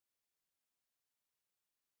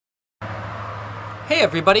Hey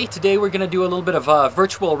everybody, today we're going to do a little bit of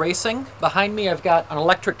virtual racing. Behind me I've got an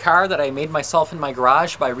electric car that I made myself in my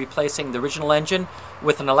garage by replacing the original engine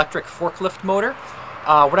with an electric forklift motor.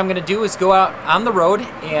 What I'm going to do is go out on the road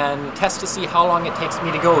and test to see how long it takes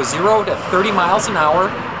me to go 0 to 30 miles an hour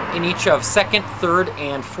in each of second, third,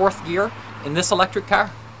 and fourth gear in this electric car.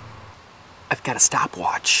 I've got a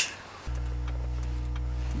stopwatch.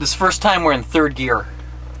 This first time we're in third gear.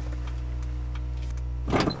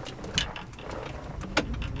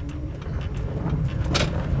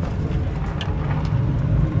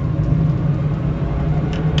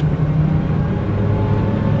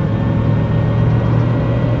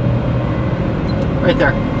 Right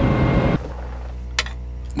there.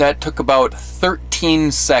 That took about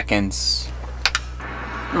 13 seconds.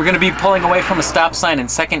 We're going to be pulling away from a stop sign in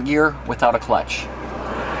second gear without a clutch.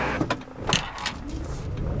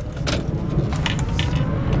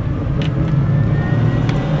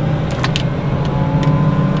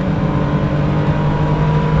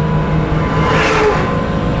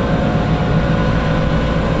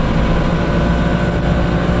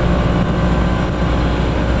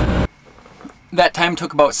 That time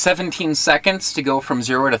took about 17 seconds to go from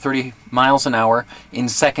 0 to 30 miles an hour in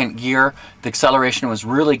second gear. The acceleration was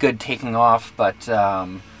really good taking off, but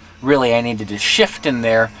really I needed to shift in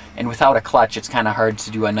there, and without a clutch it's kind of hard to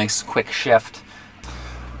do a nice quick shift.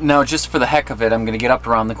 Now just for the heck of it, I'm going to get up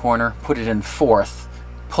around the corner, put it in fourth,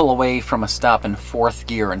 pull away from a stop in fourth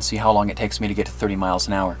gear and see how long it takes me to get to 30 miles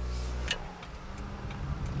an hour.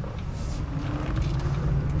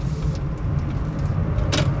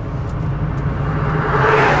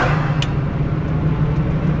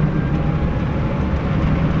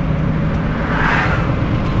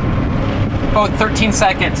 About 13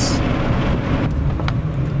 seconds.